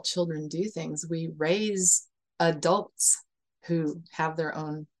our adult children do things. We raise adults who have their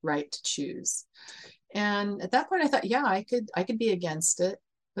own right to choose. And at that point I thought, yeah, I could be against it.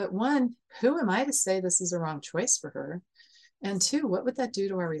 But one, who am I to say this is a wrong choice for her? And two, what would that do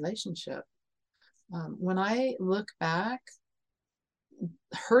to our relationship? When I look back,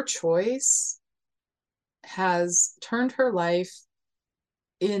 her choice has turned her life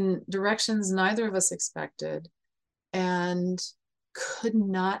in directions neither of us expected and could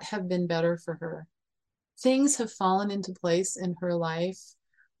not have been better for her. Things have fallen into place in her life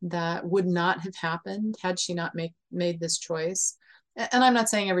that would not have happened had she not made this choice. And I'm not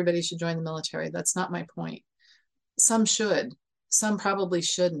saying everybody should join the military. That's not my point. Some should, some probably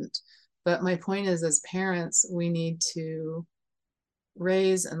shouldn't. But my point is, as parents, we need to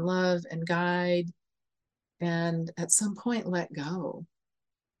raise and love and guide and at some point let go,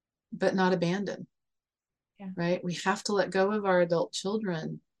 but not abandon. Yeah. Right? We have to let go of our adult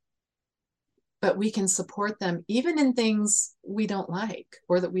children, but we can support them even in things we don't like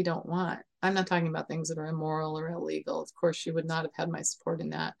or that we don't want. I'm not talking about things that are immoral or illegal. Of course, she would not have had my support in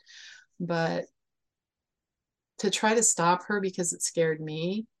that. But to try to stop her because it scared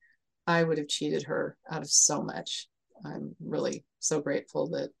me, I would have cheated her out of so much. I'm really so grateful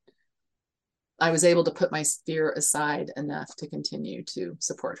that I was able to put my fear aside enough to continue to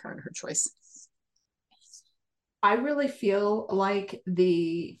support her in her choice. I really feel like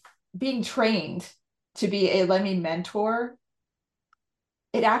the being trained to be a Lemmy mentor,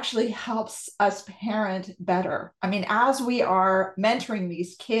 it actually helps us parent better. I mean, as we are mentoring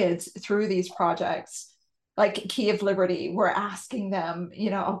these kids through these projects, like Key of Liberty, we're asking them,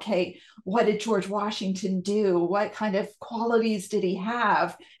 okay, what did George Washington do? What kind of qualities did he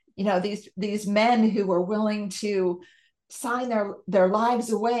have? These men who were willing to sign their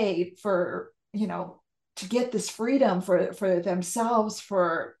lives away for, to get this freedom for themselves,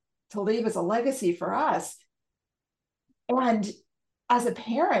 to leave as a legacy for us. And as a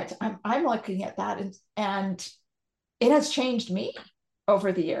parent, I'm looking at that and it has changed me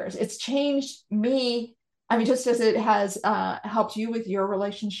over the years. It's changed me. I mean, just as it has helped you with your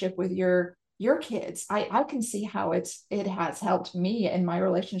relationship with your kids, I can see how it has helped me in my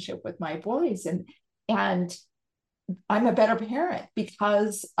relationship with my boys, and I'm a better parent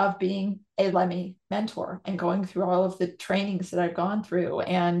because of being a Lemmy mentor and going through all of the trainings that I've gone through,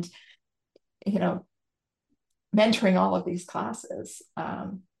 and mentoring all of these classes.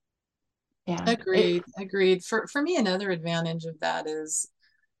 Agreed. For me, another advantage of that is,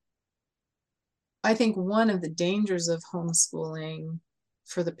 I think one of the dangers of homeschooling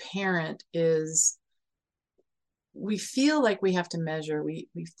for the parent is we feel like we have to measure. We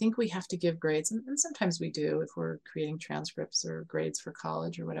think we have to give grades, and sometimes we do if we're creating transcripts or grades for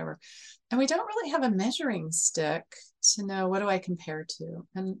college or whatever. And we don't really have a measuring stick to know, what do I compare to?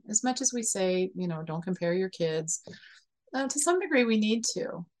 And as much as we say, don't compare your kids, to some degree we need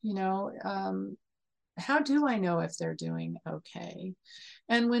to, how do I know if they're doing okay?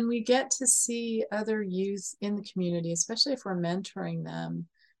 And when we get to see other youth in the community, especially if we're mentoring them,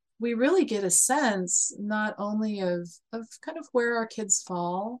 we really get a sense not only of kind of where our kids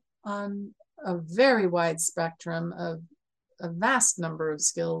fall on a very wide spectrum of a vast number of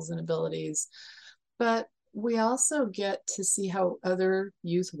skills and abilities, but we also get to see how other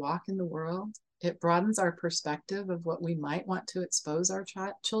youth walk in the world. It broadens our perspective of what we might want to expose our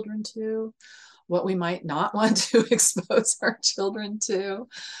children to, what we might not want to expose our children to.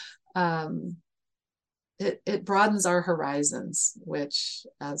 It broadens our horizons, which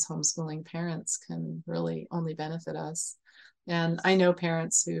as homeschooling parents can really only benefit us. And I know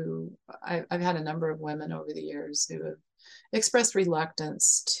parents who, I've had a number of women over the years who have expressed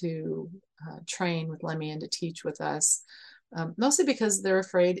reluctance to train with Lemmy and to teach with us, mostly because they're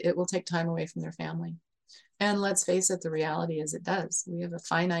afraid it will take time away from their family. And let's face it, the reality is it does. We have a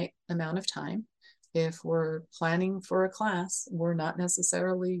finite amount of time. If we're planning for a class, we're not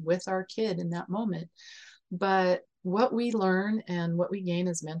necessarily with our kid in that moment. But what we learn and what we gain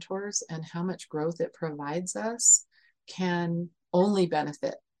as mentors and how much growth it provides us can only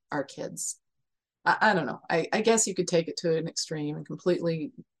benefit our kids. I don't know. I guess you could take it to an extreme and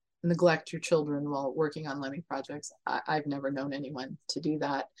completely neglect your children while working on Lemmy projects. I've never known anyone to do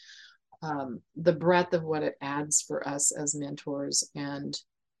that. The breadth of what it adds for us as mentors and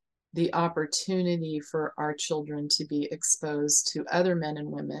the opportunity for our children to be exposed to other men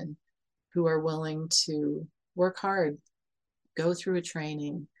and women who are willing to work hard, go through a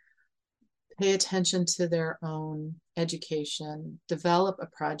training, pay attention to their own education, develop a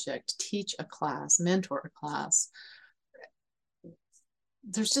project, teach a class, mentor a class.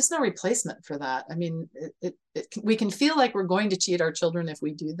 There's just no replacement for that. I mean, we can feel like we're going to cheat our children if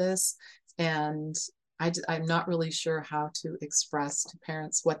we do this. And I'm not really sure how to express to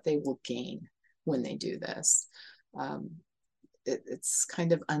parents what they will gain when they do this. It's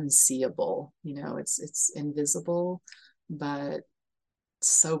kind of unseeable, you know, it's invisible, but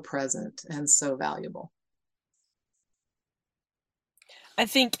so present and so valuable. I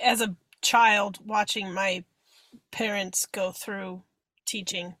think as a child, watching my parents go through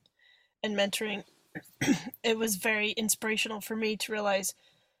teaching and mentoring, it was very inspirational for me to realize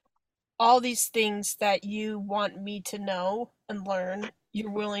all these things that you want me to know and learn, you're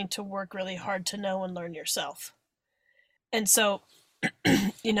willing to work really hard to know and learn yourself. And so,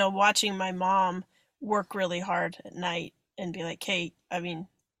 you know, watching my mom work really hard at night and be like, hey, I mean,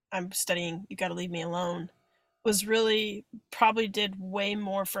 I'm studying, you got to leave me alone, was really probably did way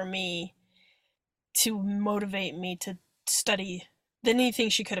more for me to motivate me to study than anything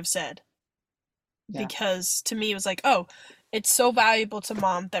she could have said. Yeah. Because to me, it was like, oh, it's so valuable to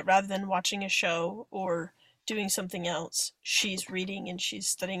mom that rather than watching a show or doing something else, she's reading and she's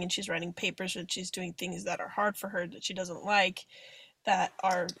studying and she's writing papers and she's doing things that are hard for her that she doesn't like, that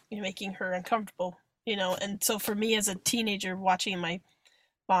are, you know, making her uncomfortable, you know. And so for me as a teenager watching my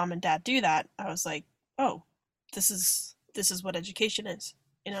mom and dad do that, I was like, oh, this is what education is,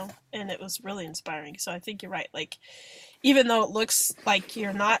 you know. And it was really inspiring. So I think you're right, like even though it looks like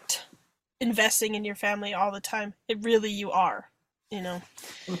you're not investing in your family all the time, it really you are, you know.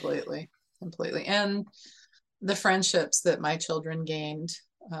 Completely. And the friendships that my children gained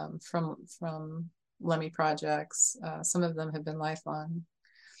from Lemmy projects, some of them have been lifelong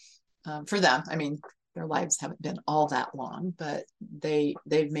for them. I mean, their lives haven't been all that long, but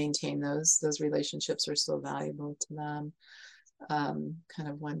they've maintained those relationships are still valuable to them. Kind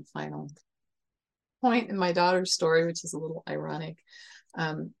of one final point in my daughter's story, which is a little ironic.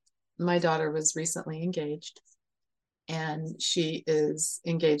 My daughter was recently engaged, and she is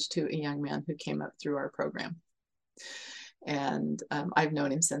engaged to a young man who came up through our program. And I've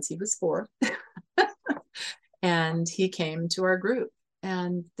known him since he was 4. And he came to our group,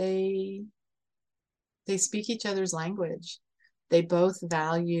 and they speak each other's language. They both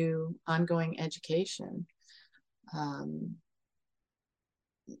value ongoing education.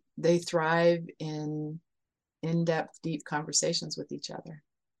 They thrive in in-depth, deep conversations with each other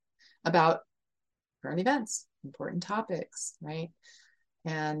about current events, important topics, right?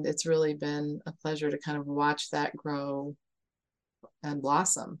 And it's really been a pleasure to kind of watch that grow and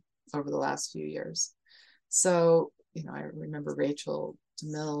blossom over the last few years. So, you know, I remember Rachel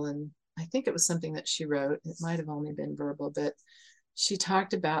DeMille, and I think it was something that she wrote. It might have only been verbal, but she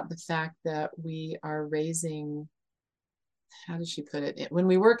talked about the fact that we are raising, how did she put it? When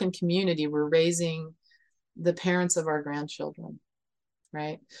we work in community, we're raising the parents of our grandchildren,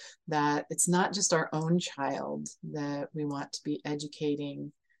 right? That it's not just our own child that we want to be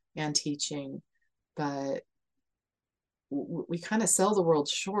educating and teaching, but we kind of sell the world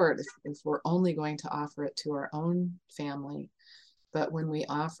short if we're only going to offer it to our own family. But when we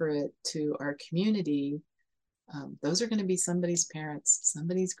offer it to our community, those are going to be somebody's parents,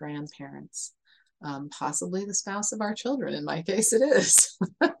 somebody's grandparents, possibly the spouse of our children. In my case, it is.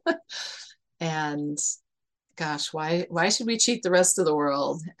 And gosh, why should we cheat the rest of the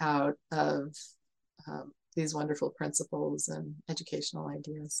world out of these wonderful principles and educational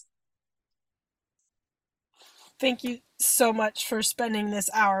ideas? Thank you so much for spending this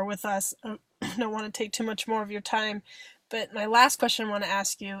hour with us. I don't want to take too much more of your time, but my last question I want to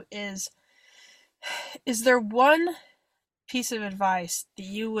ask you is there one piece of advice that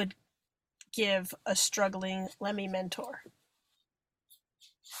you would give a struggling Lemmy mentor?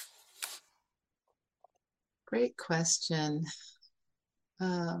 Great question.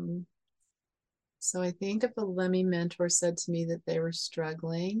 So I think if a Lemmy mentor said to me that they were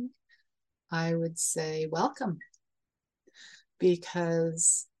struggling, I would say, welcome.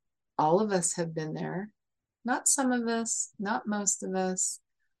 Because all of us have been there. Not some of us, not most of us.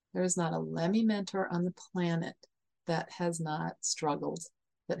 There is not a Lemmy mentor on the planet that has not struggled,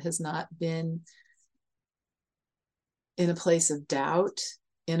 that has not been in a place of doubt,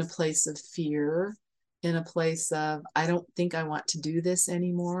 in a place of fear, in a place of, I don't think I want to do this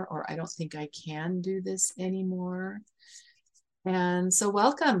anymore, or I don't think I can do this anymore. And so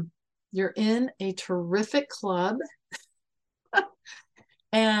welcome. You're in a terrific club.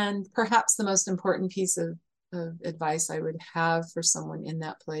 And perhaps the most important piece of advice I would have for someone in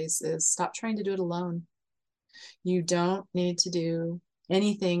that place is stop trying to do it alone. You don't need to do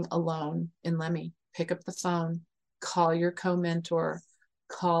anything alone in Lemmy. Pick up the phone, call your co-mentor,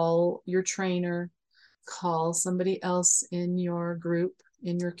 call your trainer, call somebody else in your group,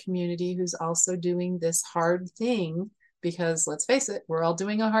 in your community who's also doing this hard thing, because let's face it, we're all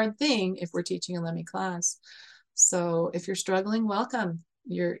doing a hard thing if we're teaching a Lemmy class. So if you're struggling, welcome.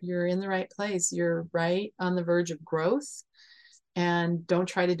 You're in the right place. You're right on the verge of growth, and don't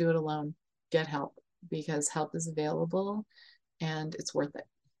try to do it alone. Get help, because help is available and it's worth it.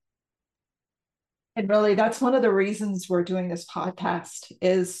 And really, that's one of the reasons we're doing this podcast,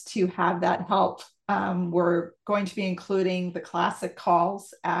 is to have that help. We're going to be including the classic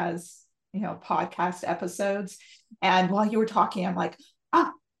calls as, podcast episodes. And while you were talking, I'm like,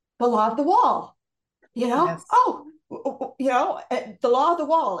 the law of the wall, Yes. the law of the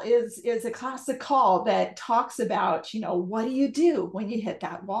wall is a classic call that talks about, what do you do when you hit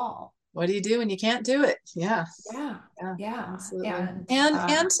that wall? What do you do when you can't do it? Yeah. Yeah. Absolutely. And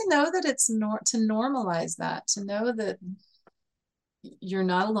to know that it's to normalize that, to know that you're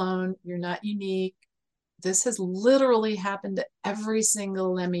not alone, you're not unique. This has literally happened to every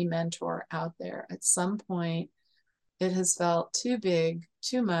single Lemmy mentor out there. At some point, it has felt too big,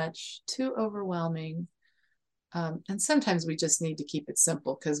 too much, too overwhelming. And sometimes we just need to keep it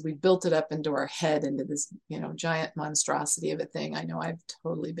simple, because we built it up into our head into this, giant monstrosity of a thing. I know I've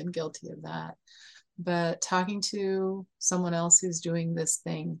totally been guilty of that. But talking to someone else who's doing this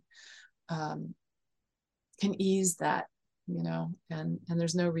thing can ease that, and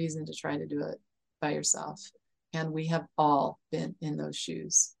there's no reason to try to do it by yourself. And we have all been in those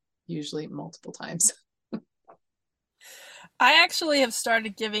shoes, usually multiple times. I actually have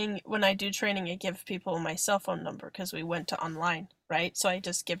started giving, when I do training, I give people my cell phone number, because we went to online, right? So I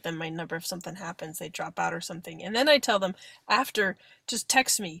just give them my number. If something happens, they drop out or something. And then I tell them after, just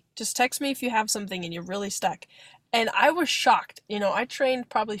text me. Just text me if you have something and you're really stuck. And I was shocked. I trained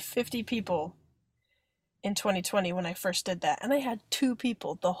probably 50 people in 2020 when I first did that. And I had 2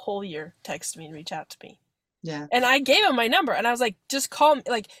 people the whole year text me and reach out to me. Yeah. And I gave him my number, and I was like, just call me,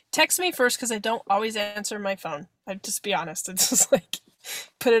 like, text me first, because I don't always answer my phone. I'd just be honest. It's just like,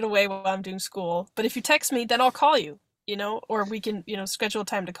 put it away while I'm doing school. But if you text me, then I'll call you, or we can, schedule a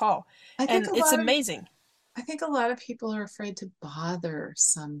time to call. And it's amazing. I think a lot of people are afraid to bother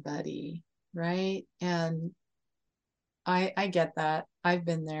somebody, right? And I get that. I've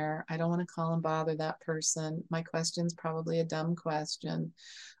been there. I don't want to call and bother that person. My question's probably a dumb question.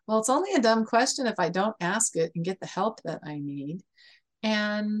 Well, it's only a dumb question if I don't ask it and get the help that I need.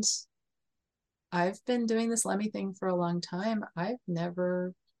 And I've been doing this Lemmy thing for a long time. I've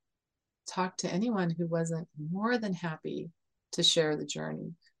never talked to anyone who wasn't more than happy to share the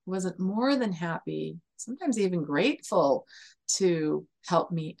journey, who wasn't more than happy, sometimes even grateful, to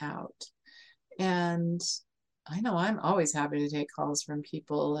help me out. And I know I'm always happy to take calls from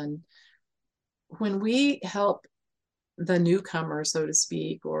people. And when we help the newcomer, so to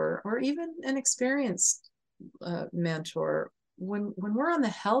speak, or even an experienced mentor, when we're on the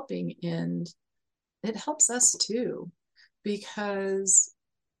helping end, it helps us too, because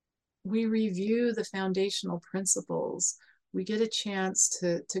we review the foundational principles. We get a chance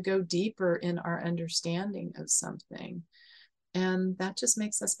to go deeper in our understanding of something, and that just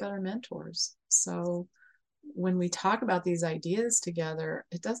makes us better mentors. So when we talk about these ideas together,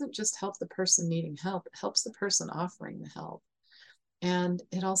 it doesn't just help the person needing help, it helps the person offering the help. And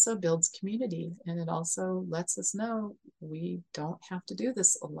it also builds community, and it also lets us know we don't have to do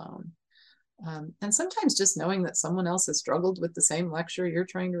this alone. And sometimes just knowing that someone else has struggled with the same lecture you're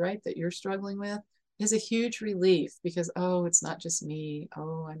trying to write that you're struggling with is a huge relief, because, oh, it's not just me.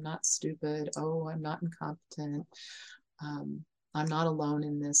 Oh, I'm not stupid. Oh, I'm not incompetent. I'm not alone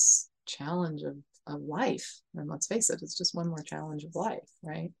in this challenge of life. And let's face it, it's just one more challenge of life,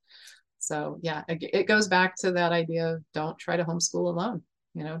 right? So yeah, it goes back to that idea of don't try to homeschool alone.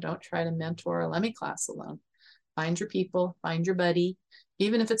 Don't try to mentor a Lemmy class alone. Find your people, find your buddy,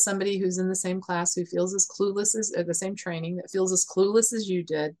 even if it's somebody who's in the same class who feels as clueless as, or the same training, that feels as clueless as you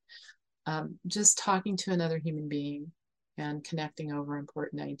did. Just talking to another human being and connecting over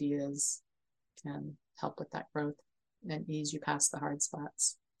important ideas can help with that growth and ease you past the hard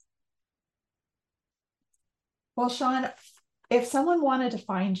spots. Well, Shawn, if someone wanted to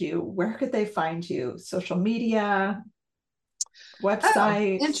find you, where could they find you? Social media,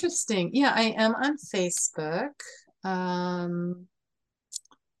 website? Oh, interesting. Yeah, I am on Facebook.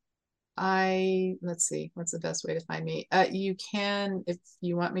 Let's see, what's the best way to find me? You can, if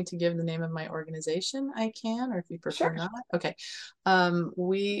you want me to give the name of my organization, I can, or if you prefer Sure. not. Okay.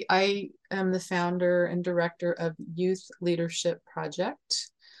 I am the founder and director of Youth Leadership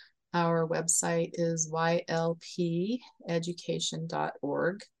Project. Our website is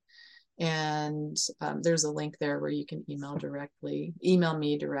ylpeducation.org. And there's a link there where you can email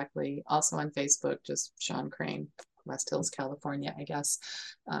me directly. Also on Facebook, just Shawn Crane, West Hills, California, I guess.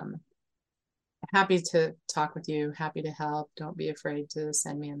 Happy to talk with you, happy to help. Don't be afraid to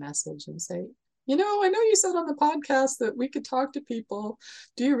send me a message and say, I know you said on the podcast that we could talk to people.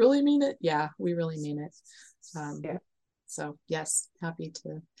 Do you really mean it? Yeah, we really mean it. Yeah. So yes, happy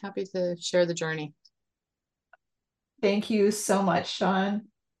to share the journey. Thank you so much, Shawn.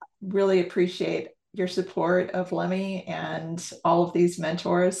 Really appreciate your support of Lemmy and all of these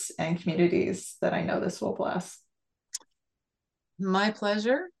mentors and communities that I know this will bless. My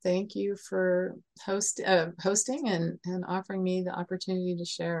pleasure. Thank you for hosting and offering me the opportunity to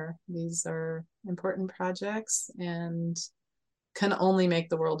share. These are important projects and can only make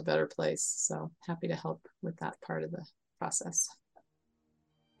the world a better place. So happy to help with that part of the process.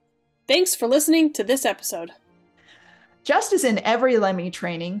 Thanks for listening to this episode. Just as in every Lemmy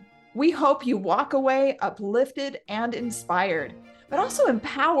training, we hope you walk away uplifted and inspired, but also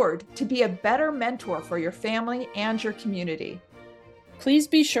empowered to be a better mentor for your family and your community. Please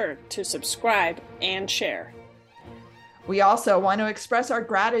be sure to subscribe and share. We also want to express our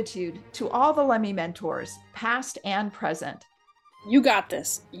gratitude to all the Lemmy mentors, past and present. You got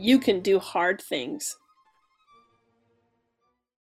this. You can do hard things.